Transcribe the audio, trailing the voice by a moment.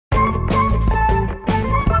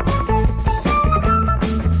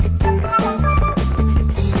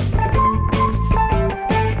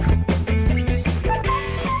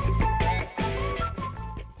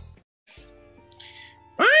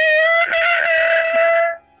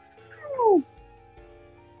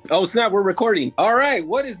Oh, snap, we're recording. All right,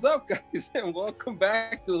 what is up, guys? And welcome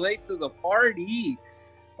back to Late to the Party,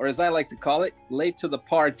 or as I like to call it, Late to the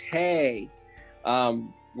Partay,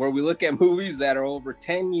 where we look at movies that are over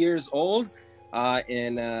 10 years old,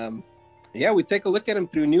 and we take a look at them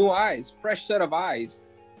through new eyes, fresh set of eyes.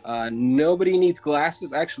 Nobody needs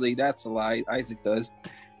glasses. Actually, that's a lie. Isaac does.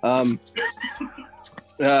 But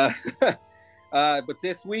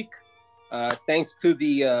this week, thanks to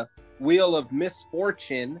the Wheel of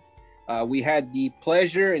Misfortune, we had the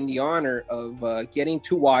pleasure and the honor of getting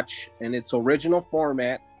to watch in its original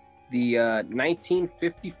format the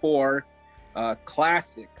 1954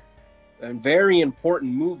 classic and very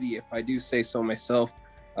important movie, if I do say so myself,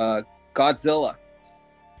 Godzilla.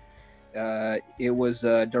 It was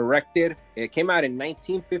directed, it came out in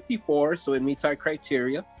 1954, so it meets our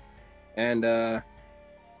criteria, and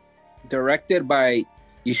directed by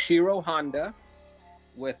Ishiro Honda,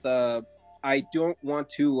 with I don't want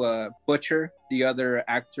to butcher the other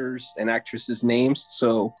actors and actresses' names,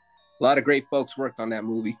 so a lot of great folks worked on that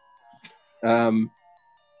movie. If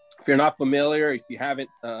you're not familiar, if you haven't,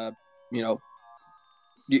 I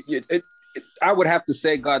would have to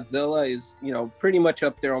say Godzilla is, pretty much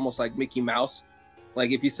up there, almost like Mickey Mouse.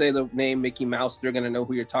 Like if you say the name Mickey Mouse, they're gonna know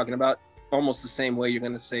who you're talking about. Almost the same way you're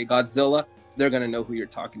gonna say Godzilla, they're gonna know who you're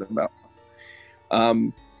talking about.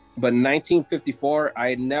 But in 1954, I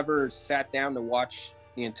had never sat down to watch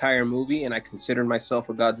the entire movie, and I considered myself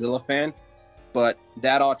a Godzilla fan. But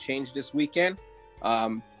that all changed this weekend.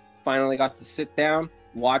 Finally got to sit down,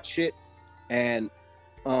 watch it, and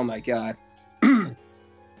oh my God.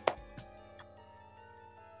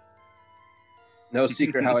 No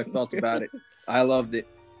secret how I felt about it. I loved it.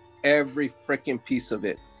 Every freaking piece of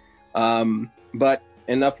it. But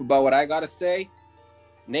enough about what I got to say.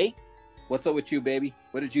 Nate, what's up with you, baby?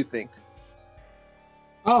 What did you think?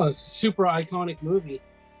 Oh, it's a super iconic movie.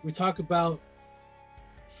 We talk about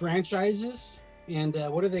franchises, and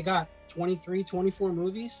what do they got? 23, 24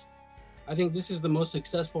 movies? I think this is the most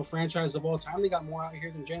successful franchise of all time. They got more out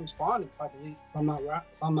here than James Bond, if I'm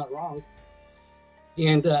not wrong.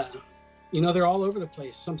 And they're all over the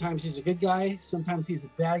place. Sometimes he's a good guy, sometimes he's a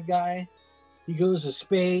bad guy. He goes to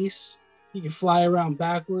space. He can fly around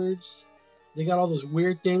backwards. They got all those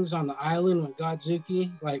weird things on the island with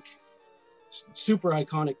Godzuki. Like, super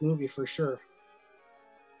iconic movie for sure.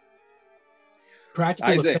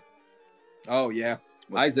 Practical Isaac. effect. Oh, yeah.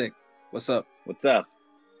 Isaac, what's up? What's up?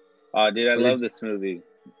 Oh, dude, I love this movie.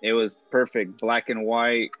 It was perfect. Black and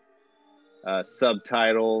white,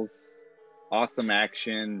 subtitles, awesome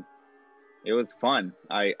action. It was fun.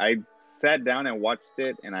 I sat down and watched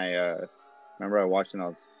it, and I remember I watched it and I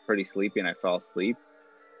was pretty sleepy, and I fell asleep.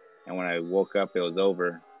 And when I woke up, it was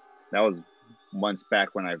over. That was months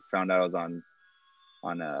back when I found out I was on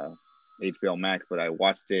HBO Max, but I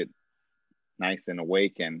watched it nice and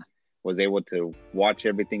awake and was able to watch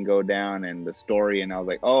everything go down and the story. And I was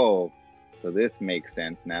like, oh, so this makes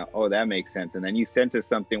sense now. Oh, that makes sense. And then you sent us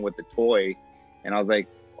something with the toy, and I was like,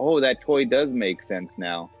 oh, that toy does make sense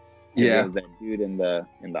now. Yeah. It was that dude in the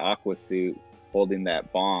aqua suit holding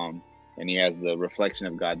that bomb, and he has the reflection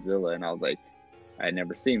of Godzilla. And I was like, I had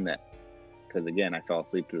never seen that, because again, I fell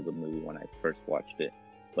asleep through the movie when I first watched it,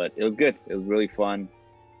 but it was good. It was really fun.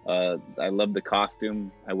 I love the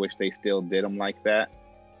costume. I wish they still did them like that,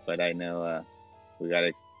 but I know we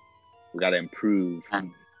gotta improve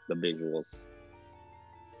the visuals.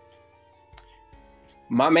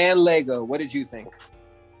 My man Lego, what did you think?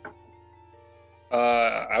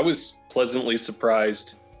 I was pleasantly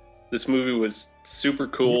surprised. This movie was super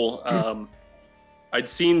cool. I'd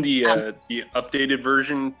seen the updated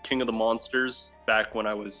version, King of the Monsters, back when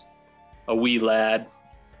I was a wee lad,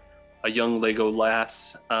 a young Lego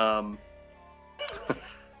lass. But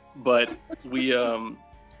we,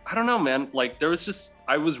 I don't know, man. Like,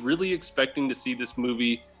 I was really expecting to see this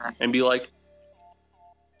movie and be like,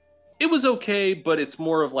 it was okay, but it's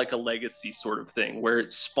more of like a legacy sort of thing, where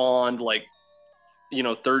it spawned like,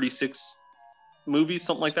 36 movies,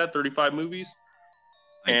 something like that, 35 movies.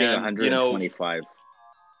 I think 125.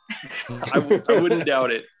 I wouldn't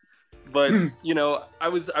doubt it, but I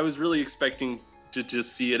was really expecting to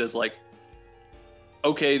just see it as like,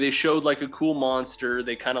 okay, they showed like a cool monster,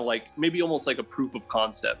 they kind of like maybe almost like a proof of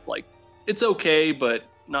concept, like it's okay but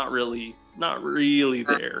not really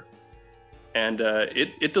there. And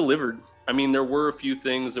it delivered. I mean, there were a few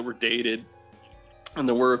things that were dated, and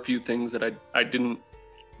there were a few things that I didn't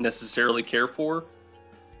necessarily care for,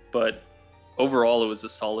 but overall it was a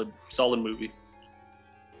solid movie.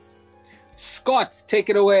 Scott, take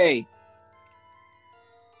it away.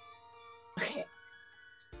 Okay.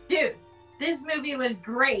 Dude, this movie was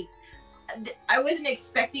great. I wasn't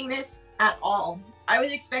expecting this at all. I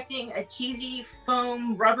was expecting a cheesy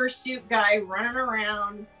foam rubber suit guy running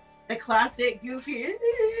around, the classic goofy,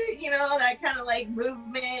 you know, that kind of like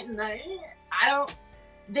movement. And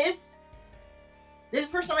this is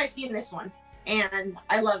the first time I've seen this one, and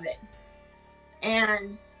I love it.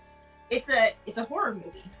 And it's a horror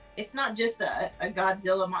movie. It's not just a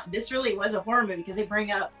Godzilla. This really was a horror movie because they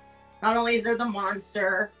bring up, not only is there the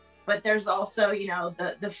monster, but there's also, you know,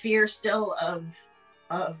 the fear still of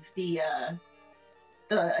the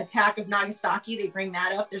attack of Nagasaki. They bring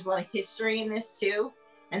that up. There's a lot of history in this too,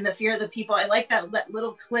 and the fear of the people. I like that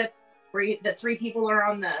little clip where the three people are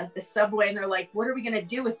on the subway and they're like, what are we going to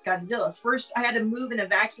do with Godzilla? First, I had to move and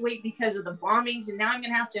evacuate because of the bombings, and now I'm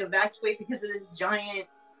going to have to evacuate because of this giant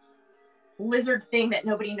lizard thing that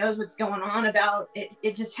nobody knows what's going on about.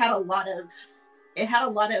 It just had a lot of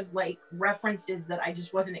like references that I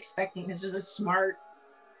just wasn't expecting. This was a smart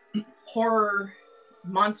horror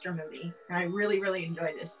monster movie, and I really, really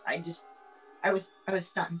enjoyed this. I was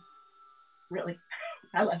stunned. Really,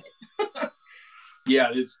 I love it.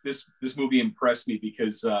 Yeah, this movie impressed me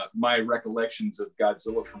because my recollections of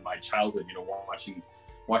Godzilla from my childhood, you know,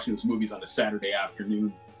 watching those movies on a Saturday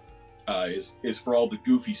afternoon, is for all the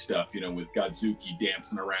goofy stuff, you know, with Godzuki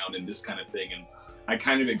dancing around and this kind of thing, and I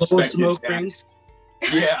kind of expected smoke that. rings.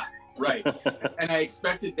 Yeah, right. And I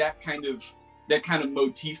expected that kind of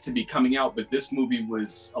motif to be coming out, but this movie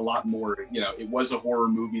was a lot more. You know, it was a horror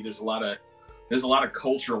movie. There's a lot of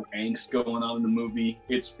cultural angst going on in the movie.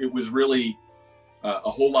 It was really a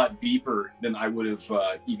whole lot deeper than I would have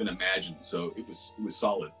even imagined. So it was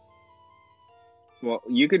solid. Well,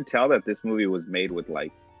 you could tell that this movie was made with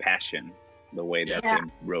like passion, the way that they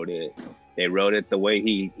wrote it. They wrote it the way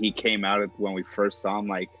he came out when we first saw him.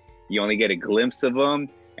 Like, you only get a glimpse of him,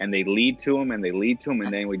 and they lead to him, and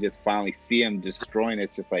then we just finally see him destroying.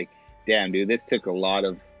 It's just like, damn, dude, this took a lot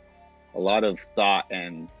of thought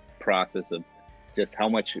and process of just how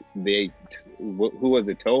much who was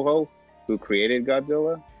it, Toho, who created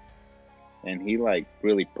Godzilla, and he like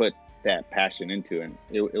really put that passion into it.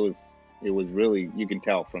 It was really, you can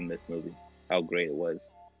tell from this movie how great it was.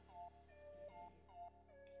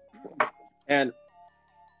 And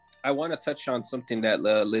I want to touch on something that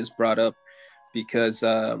Liz brought up, because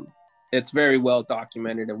it's very well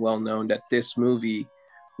documented and well known that this movie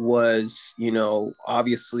was, you know,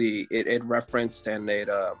 obviously it referenced and it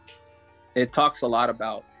talks a lot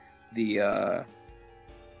about the,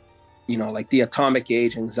 you know, like the atomic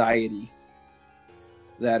age anxiety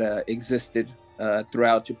that existed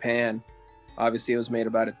throughout Japan. Obviously, it was made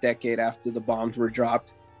about a decade after the bombs were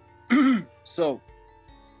dropped. So,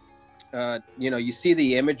 you know, you see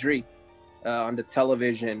the imagery on the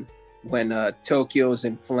television when Tokyo's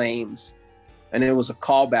in flames, and it was a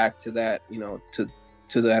callback to that, you know, to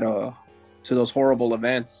those horrible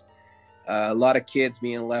events. A lot of kids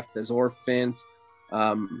being left as orphans.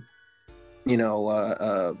 You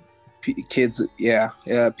know, kids,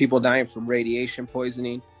 people dying from radiation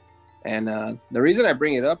poisoning. And the reason I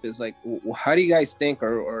bring it up is like, how do you guys think,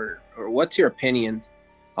 or what's your opinions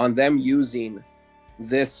on them using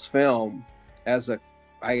this film as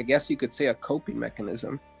I guess you could say, a coping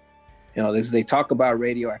mechanism? You know, they talk about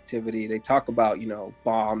radioactivity, they talk about, you know,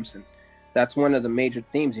 bombs, and that's one of the major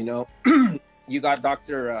themes. You know, you got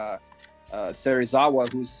Dr.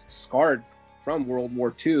 Serizawa, who's scarred from World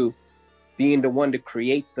War II, being the one to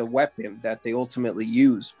create the weapon that they ultimately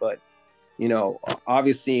use. But, you know,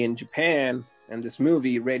 obviously in Japan and this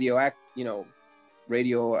movie,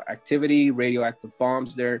 radioactivity, radioactive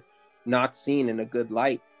bombs, they're not seen in a good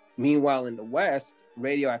light. Meanwhile, in the West,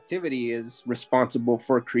 radioactivity is responsible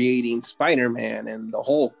for creating Spider-Man and the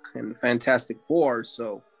Hulk and the Fantastic Four.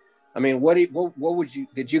 So, I mean,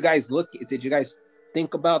 did you guys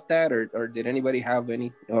think about that, or did anybody have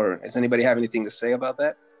does anybody have anything to say about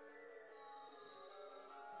that?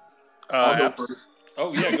 I'll go first.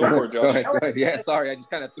 Oh yeah, go for it, Josh. Go ahead. Yeah, sorry, I just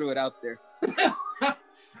kind of threw it out there.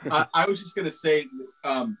 I was just gonna say,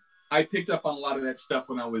 I picked up on a lot of that stuff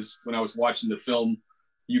when I was watching the film.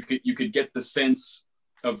 You could get the sense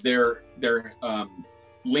of their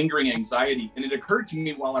lingering anxiety, and it occurred to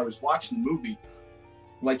me while I was watching the movie,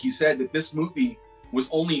 like you said, that this movie was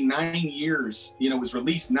only 9 years. You know, was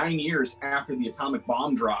released 9 years after the atomic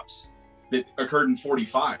bomb drops that occurred in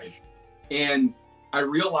 1945, and I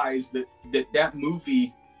realized that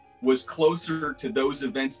movie was closer to those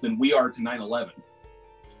events than we are to 9/11.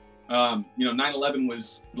 You know, 9/11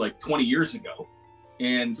 was like 20 years ago.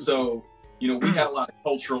 And so, you know, we had a lot of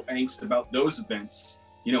cultural angst about those events,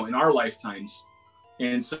 you know, in our lifetimes.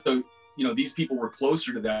 And so, you know, these people were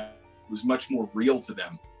closer to that. It was much more real to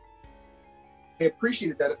them.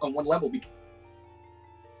 appreciated that on one level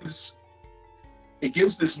because it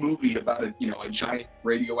gives this movie about a giant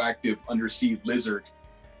radioactive undersea lizard.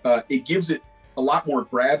 It gives it a lot more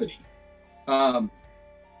gravity.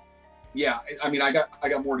 Yeah, I mean, I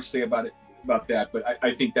got more to say about that, but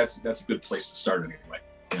I think that's a good place to start anyway.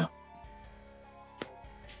 Yeah.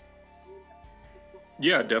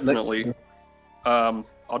 Yeah, definitely.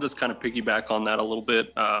 I'll just kind of piggyback on that a little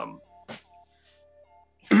bit.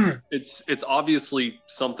 It's obviously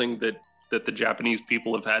something that the Japanese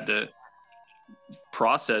people have had to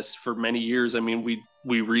process for many years. I mean,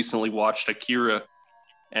 we recently watched Akira,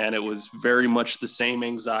 and it was very much the same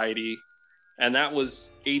anxiety, and that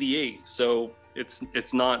was 88. So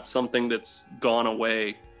it's not something that's gone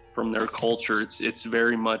away from their culture. It's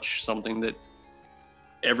very much something that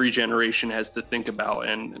every generation has to think about,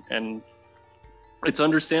 and it's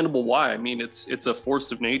understandable why. I mean, it's a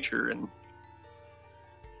force of nature, and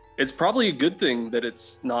it's probably a good thing that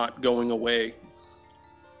it's not going away,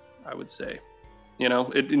 I would say. You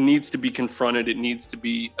know, it needs to be confronted, it needs to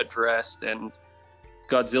be addressed, and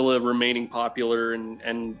Godzilla remaining popular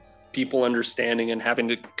and people understanding and having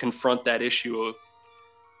to confront that issue of,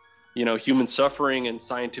 you know, human suffering and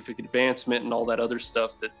scientific advancement and all that other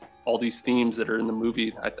stuff, that all these themes that are in the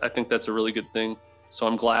movie. I think that's a really good thing. So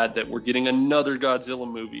I'm glad that we're getting another Godzilla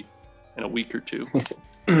movie in a week or two.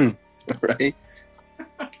 Right.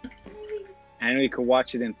 And we could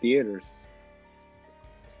watch it in theaters.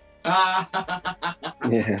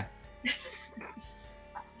 Yeah.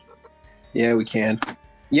 Yeah, we can.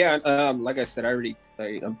 Yeah, like I said,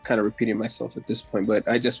 I'm kind of repeating myself at this point, but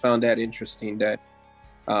I just found that interesting, that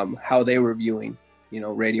how they were viewing, you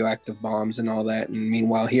know, radioactive bombs and all that. And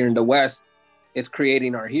meanwhile, here in the West, it's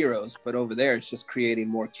creating our heroes, but over there, it's just creating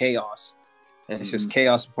more chaos. And it's just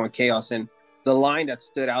chaos upon chaos. And the line that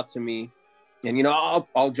stood out to me, and, you know,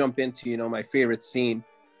 I'll jump into, you know, my favorite scene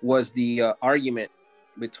was the argument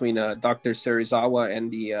between Dr. Serizawa and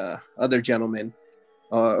the other gentleman,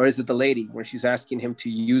 or is it the lady, where she's asking him to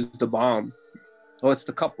use the bomb. Oh, it's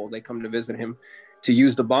the couple. They come to visit him to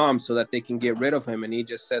use the bomb so that they can get rid of him. And he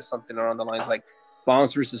just says something around the lines like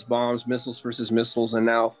bombs versus bombs, missiles versus missiles, and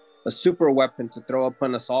now a super weapon to throw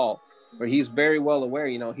upon us all. Where he's very well aware,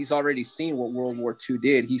 you know, he's already seen what World War II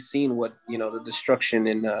did. He's seen what, you know, the destruction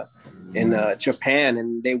in Japan,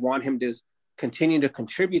 and they want him to continue to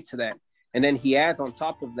contribute to that. And then he adds on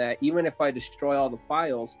top of that, even if I destroy all the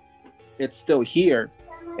files, it's still here.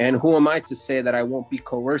 And who am I to say that I won't be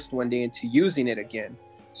coerced one day into using it again?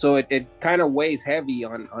 So it kind of weighs heavy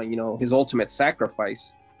on, you know, his ultimate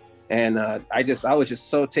sacrifice. And I was just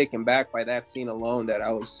so taken back by that scene alone that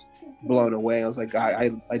I was blown away. I was like,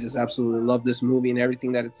 I just absolutely love this movie and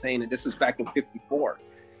everything that it's saying. And this is back in '54.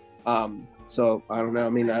 So I don't know. I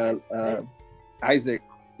mean, Isaac,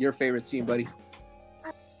 your favorite scene, buddy?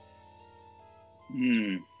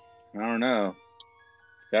 I don't know.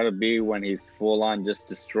 It's got to be when he's full on just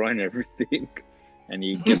destroying everything, and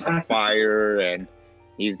he gets on fire, and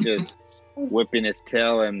he's just whipping his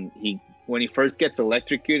tail, and when he first gets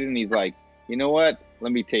electrocuted, and he's like, you know what?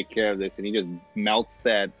 Let me take care of this, and he just melts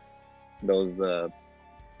those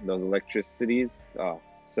electricities. Oh,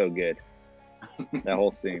 so good. That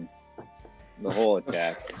whole scene, the whole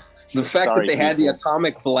attack. The fact that they had the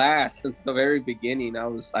atomic blast since the very beginning, I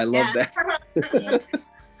love that. Yeah.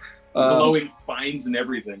 Glowing spines and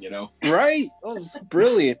everything, you know. Right. That was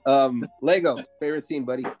brilliant. Lego, favorite scene,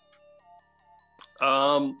 buddy?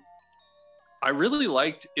 I really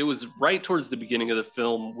liked, it was right towards the beginning of the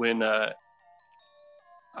film when I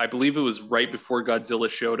believe it was right before Godzilla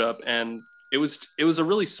showed up, and it was a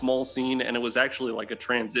really small scene, and it was actually like a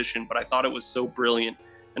transition, but I thought it was so brilliant,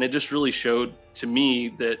 and it just really showed to me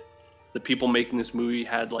that the people making this movie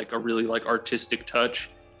had like a really like artistic touch.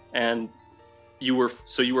 And you were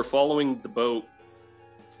following the boat,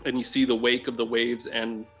 and you see the wake of the waves,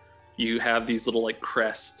 and you have these little like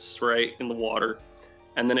crests right in the water,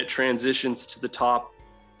 and then it transitions to the top,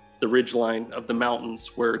 the ridgeline of the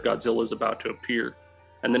mountains where Godzilla is about to appear,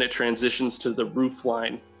 and then it transitions to the roof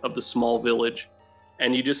line of the small village,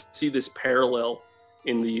 and you just see this parallel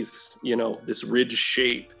in these, you know, this ridge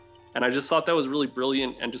shape. And I just thought that was really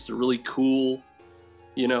brilliant, and just a really cool,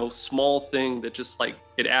 you know, small thing that just like,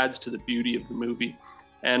 it adds to the beauty of the movie.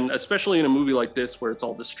 And especially in a movie like this where it's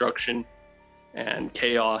all destruction and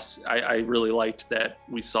chaos, I really liked that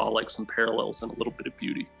we saw like some parallels and a little bit of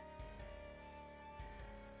beauty.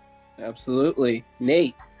 Absolutely.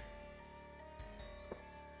 Nate?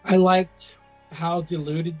 I liked how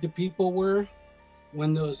deluded the people were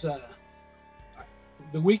when those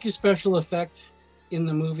the weakest special effect in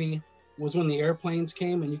the movie was when the airplanes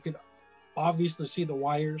came, and you could obviously see the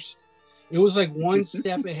wires, It was like one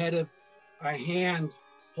step ahead of a hand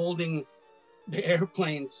holding the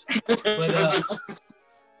airplanes. But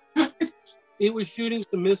it was shooting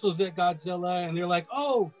some missiles at Godzilla, and they're like,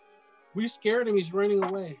 "Oh, we scared him. He's running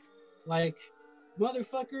away." Like,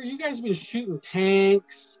 motherfucker, you guys have been shooting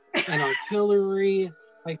tanks and artillery.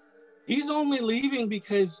 Like, he's only leaving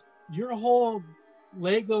because your whole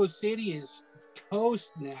Lego city is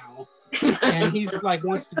toast now, and he's like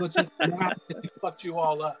wants to go take a nap and he fucked you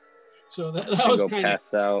all up. So that was kind of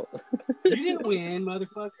pass out. You didn't win,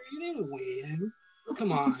 motherfucker. You didn't win.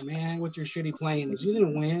 Come on, man, with your shitty planes. You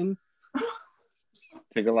didn't win.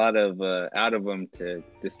 Took a lot of out of them to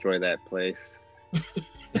destroy that place.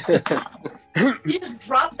 He just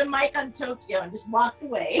dropped the mic on Tokyo and just walked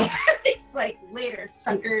away. It's like, later,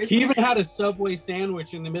 suckers. He even had a Subway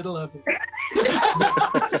sandwich in the middle of it.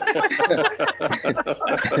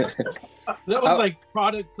 That was like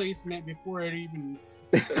product placement before it even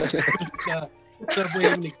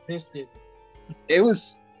Subway even existed. It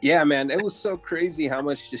was, yeah, man. It was so crazy how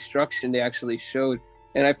much destruction they actually showed,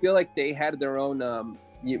 and I feel like they had their own.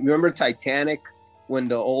 You remember Titanic, when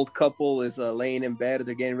the old couple is laying in bed,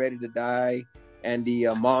 they're getting ready to die, and the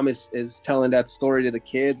mom is telling that story to the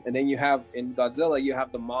kids, and then you have in Godzilla, you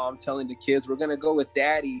have the mom telling the kids, "We're gonna go with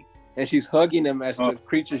Daddy," and she's hugging them as the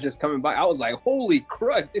creature's just coming by. I was like, "Holy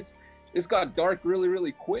crud! This got dark really,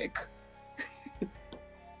 really quick."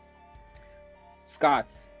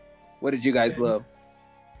 Scott's, what did you guys love?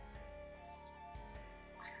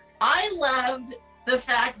 I loved the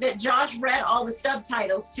fact that Josh read all the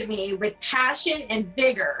subtitles to me with passion and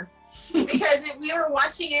vigor, because we were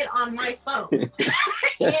watching it on my phone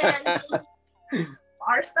and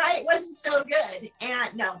our site wasn't so good.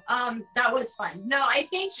 And no, that was fun. No, I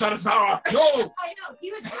think Sarasawa, no. I know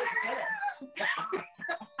he was really good.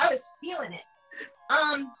 I was feeling it.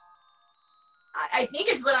 I think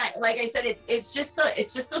it's what like I said, it's just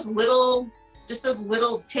those little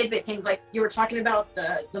tidbit things, like you were talking about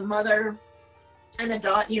the mother and the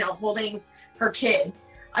dog, holding her kid.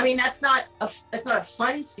 I mean, that's not a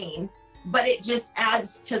fun scene, but it just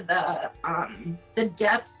adds to the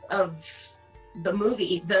depth of the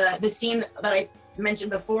movie. The scene that I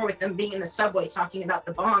mentioned before with them being in the subway talking about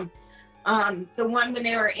the bomb, the one when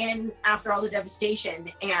they were in after all the devastation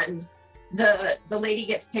and the lady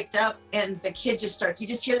gets picked up and the kid just starts, you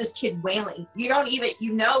just hear this kid wailing. You don't even,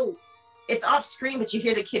 it's off screen, but you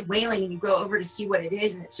hear the kid wailing and you go over to see what it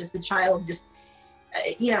is, and it's just the child just,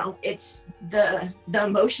 it's the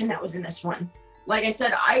emotion that was in this one. Like I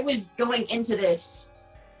said, I was going into this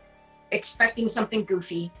expecting something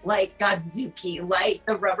goofy, like Godzuki, like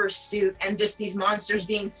the rubber suit, and just these monsters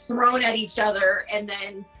being thrown at each other, and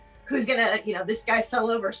then who's gonna, this guy fell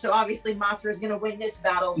over, so obviously Mothra's gonna win this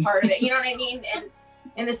battle part of it, you know what I mean?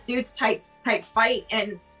 And the suits type fight.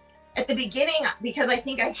 And at the beginning, because I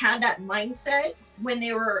think I had that mindset when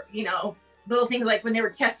they were, little things like when they were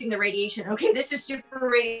testing the radiation, okay, this is super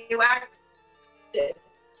radioactive,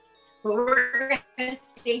 but we're gonna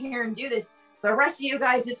stay here and do this. The rest of you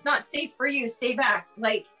guys, it's not safe for you, stay back.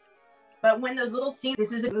 But when those little scenes,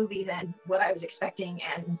 this is a movie than what I was expecting.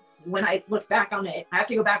 And when I look back on it, I have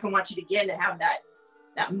to go back and watch it again to have that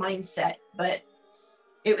mindset. But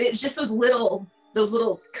it's just those little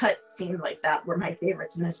cut scenes like that were my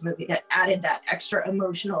favorites in this movie, that added that extra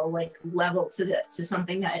emotional level to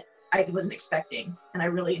something that I wasn't expecting, and I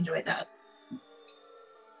really enjoyed that.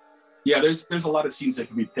 Yeah, there's a lot of scenes that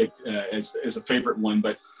can be picked as a favorite one,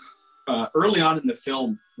 but early on in the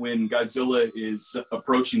film, when Godzilla is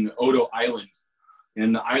approaching Odo Island,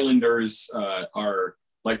 and the islanders are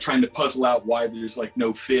trying to puzzle out why there's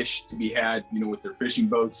no fish to be had, with their fishing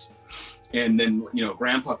boats. And then,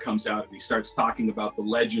 Grandpa comes out and he starts talking about the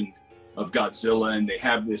legend of Godzilla, and they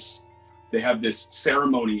have this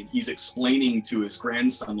ceremony, and he's explaining to his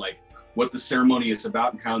grandson what the ceremony is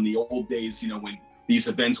about, and how in the old days, when these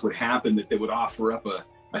events would happen, that they would offer up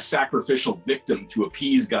a sacrificial victim to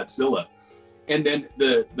appease Godzilla. And then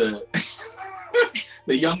the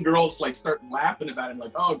the young girls start laughing about it,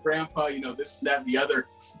 oh, Grandpa, this, that, and the other.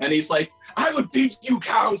 And he's like, I would feed you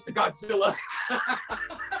cows to Godzilla.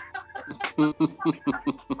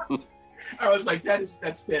 I was like, that's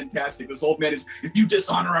fantastic. This old man is, if you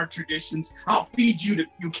dishonor our traditions, I'll feed you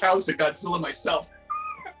cows to Godzilla myself.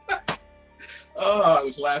 Oh, I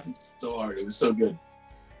was laughing so hard. It was so good.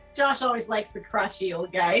 Josh always likes the crotchety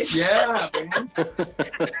old guys. Yeah, man.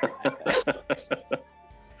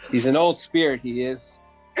 He's an old spirit. He is.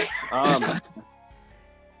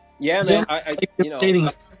 Yeah, man.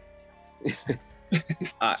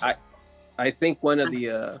 I think one of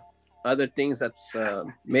the other things that's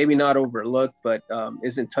maybe not overlooked, but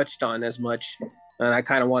isn't touched on as much and I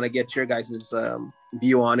kind of want to get your guys'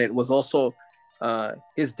 view on it, was also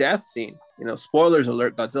his death scene. You know, spoilers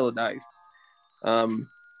alert, Godzilla dies.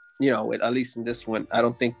 You know, at least in this one, I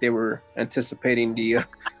don't think they were anticipating the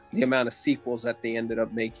amount of sequels that they ended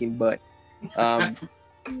up making, but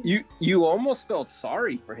you almost felt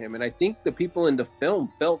sorry for him, and I think the people in the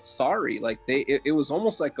film felt sorry. Like it was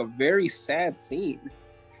almost like a very sad scene.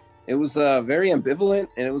 It was very ambivalent,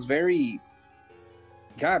 and it was very,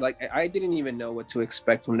 God, like I didn't even know what to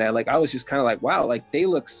expect from that. Like I was just kind of like, wow, like they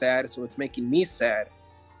look sad, so it's making me sad,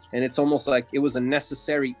 and it's almost like it was a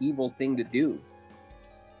necessary evil thing to do,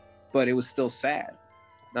 but it was still sad.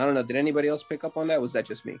 I don't know. Did anybody else pick up on that? Was that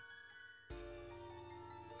just me?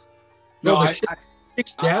 No,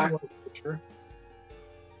 chick's dad was for sure.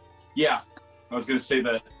 Yeah, I was going to say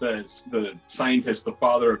the scientist, the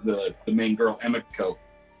father of the main girl, Emiko.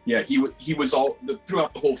 Yeah, he was all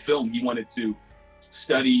throughout the whole film. He wanted to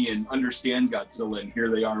study and understand Godzilla, and here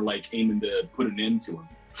they are, like aiming to put an end to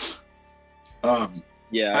him.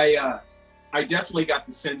 Yeah, I definitely got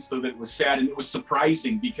the sense though that it was sad, and it was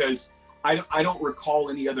surprising because I don't recall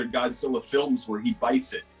any other Godzilla films where he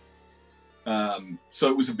bites it. So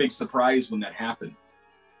it was a big surprise when that happened.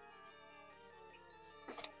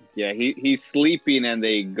 Yeah, he's sleeping and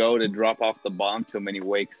they go to drop off the bomb to him and he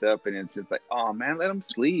wakes up and it's just like, oh man, let him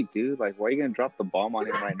sleep, dude. Like, why are you gonna drop the bomb on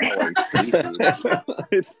him right now while he's sleeping?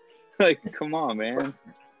 It's like, come on, man.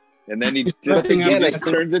 And then he just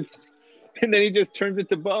turns it, and then he just turns it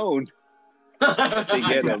to bone to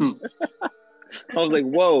get him. I was like,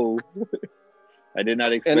 whoa. I did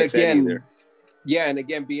not expect that either. Yeah, and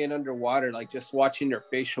again, being underwater, like just watching their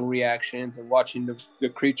facial reactions and watching the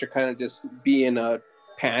creature kind of just be in a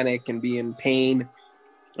panic and be in pain.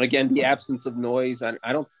 Again, the absence of noise. I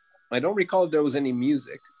don't recall if there was any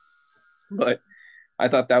music, but I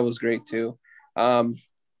thought that was great too.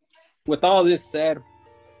 With all this said,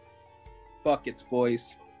 buckets,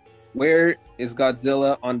 boys. Where is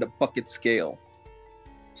Godzilla on the bucket scale?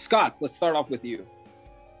 Scott, let's start off with you.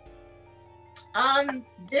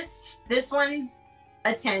 This one's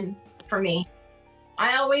a 10 for me.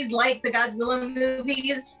 I always like the Godzilla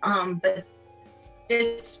movies, but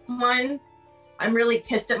this one, I'm really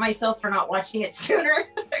pissed at myself for not watching it sooner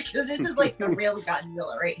because this is like the real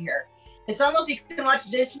Godzilla right here. It's almost, you can watch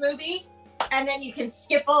this movie and then you can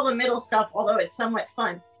skip all the middle stuff, although it's somewhat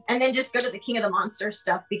fun, and then just go to the King of the Monsters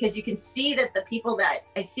stuff because you can see that the people that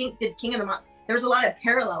I think did King of the Monsters, there's a lot of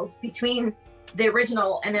parallels between the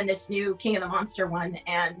original and then this new King of the Monster one,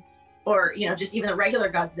 and or you know, just even the regular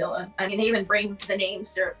Godzilla. I mean, they even bring the name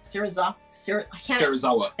Serizawa.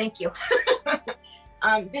 Thank you.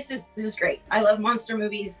 This is great. I love monster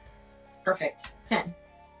movies. Perfect. 10.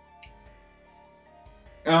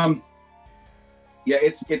 Yeah,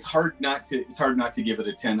 it's hard not to give it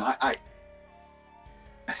a 10.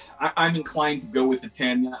 I'm inclined to go with a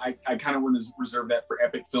 10. I kind of want to reserve that for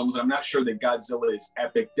epic films. I'm not sure that Godzilla is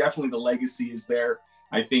epic. Definitely the legacy is there.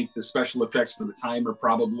 I think the special effects for the time are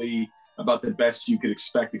probably about the best you could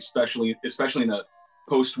expect, especially in a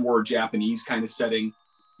post-war Japanese kind of setting.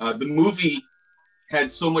 The movie had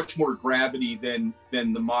so much more gravity than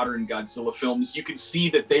the modern Godzilla films. You could see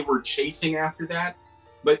that they were chasing after that.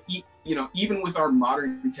 But even with our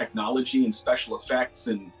modern technology and special effects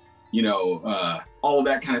and all of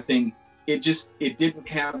that kind of thing, it didn't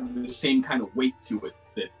have the same kind of weight to it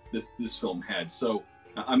that this film had. So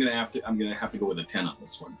I'm gonna have to go with a 10 on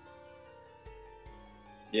this one.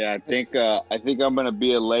 Yeah, I think I'm gonna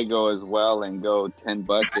be a Lego as well and go 10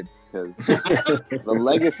 buckets because the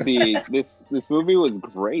legacy. This movie was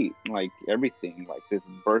great. Like everything, like this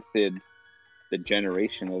birthed the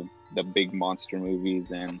generation of the big monster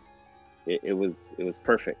movies, and it was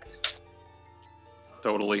perfect.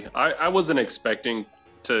 Totally. I wasn't expecting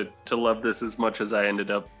to love this as much as I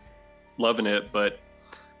ended up loving it, but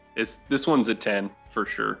this one's a 10 for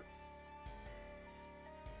sure.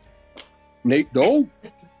 Nate, go.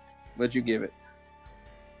 What'd you give it?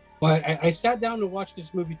 Well, I sat down to watch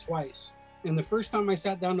this movie twice, and the first time I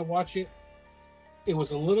sat down to watch it, it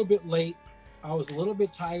was a little bit late. I was a little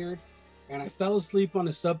bit tired, and I fell asleep on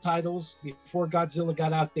the subtitles before Godzilla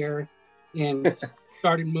got out there and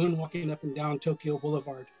started moonwalking up and down Tokyo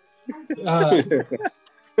Boulevard.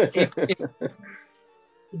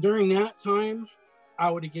 During that time, I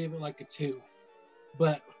would have gave it like a 2.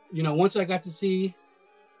 But once I got to see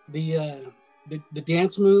the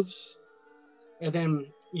dance moves, and then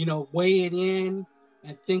weigh it in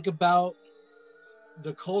and think about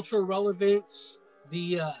the cultural relevance,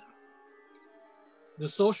 the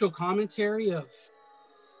social commentary of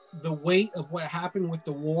the weight of what happened with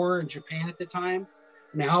the war in Japan at the time,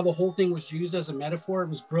 and how the whole thing was used as a metaphor, it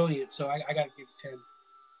was brilliant. So I got to give it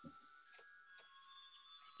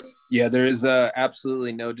 10. Yeah, there is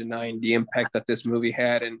absolutely no denying the impact that this movie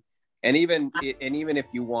had, and even if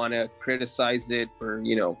you want to criticize it for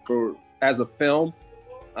as a film,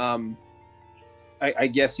 I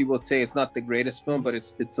guess you will say it's not the greatest film, but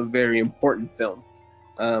it's a very important film,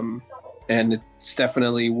 and it's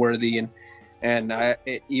definitely worthy. And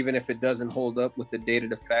even if it doesn't hold up with the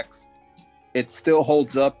dated effects, it still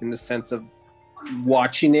holds up in the sense of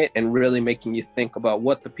watching it and really making you think about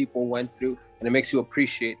what the people went through, and it makes you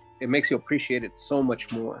appreciate it so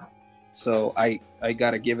much more. So I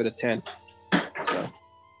gotta give it a 10. So,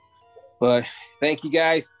 but thank you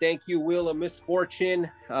guys. Thank you, Wheel of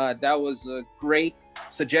Misfortune. That was a great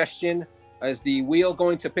suggestion. Is the wheel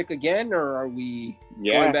going to pick again, or are we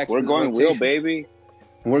going back? We're going wheel, baby.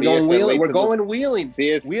 We're going wheeling. We're going wheeling.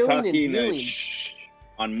 See us wheeling and talking dealing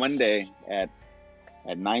on Monday at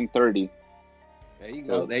 9:30. There you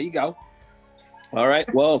go. There you go. All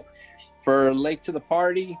right. Well, for Late to the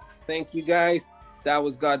Party, thank you guys. That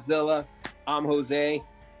was Godzilla. I'm Jose.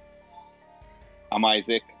 I'm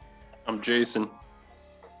Isaac. I'm Jason.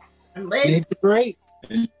 I'm Liz. Great.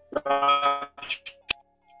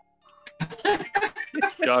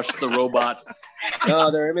 Josh the robot.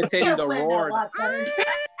 Oh, they're imitating the Playing that a roar. lot better.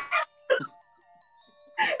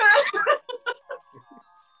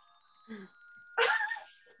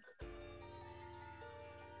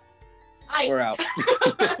 We're out.